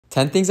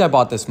10 things I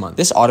bought this month.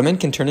 This ottoman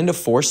can turn into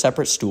 4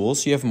 separate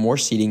stools so you have more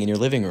seating in your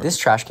living room. This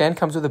trash can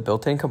comes with a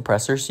built-in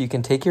compressor so you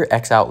can take your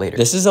X out later.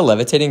 This is a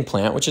levitating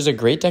plant, which is a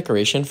great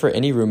decoration for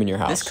any room in your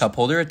house. This cup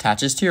holder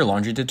attaches to your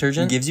laundry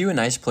detergent and gives you a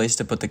nice place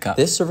to put the cup.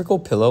 This cervical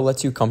pillow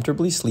lets you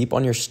comfortably sleep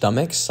on your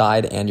stomach,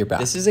 side, and your back.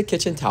 This is a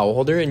kitchen towel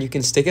holder and you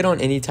can stick it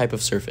on any type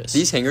of surface.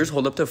 These hangers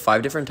hold up to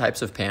 5 different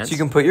types of pants so you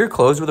can put your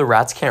clothes where the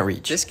rats can't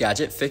reach. This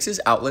gadget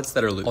fixes outlets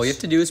that are loose. All you have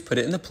to do is put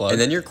it in the plug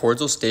and then your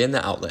cords will stay in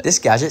the outlet. This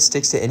gadget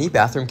sticks to any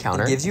bathroom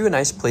counter and gives you a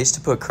nice place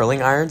to put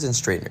curling irons and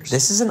straighteners.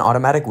 This is an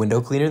automatic window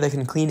cleaner that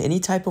can clean any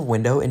type of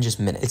window in just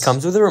minutes. It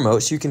comes with a remote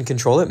so you can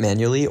control it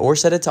manually or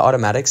set it to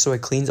automatic so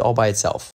it cleans all by itself.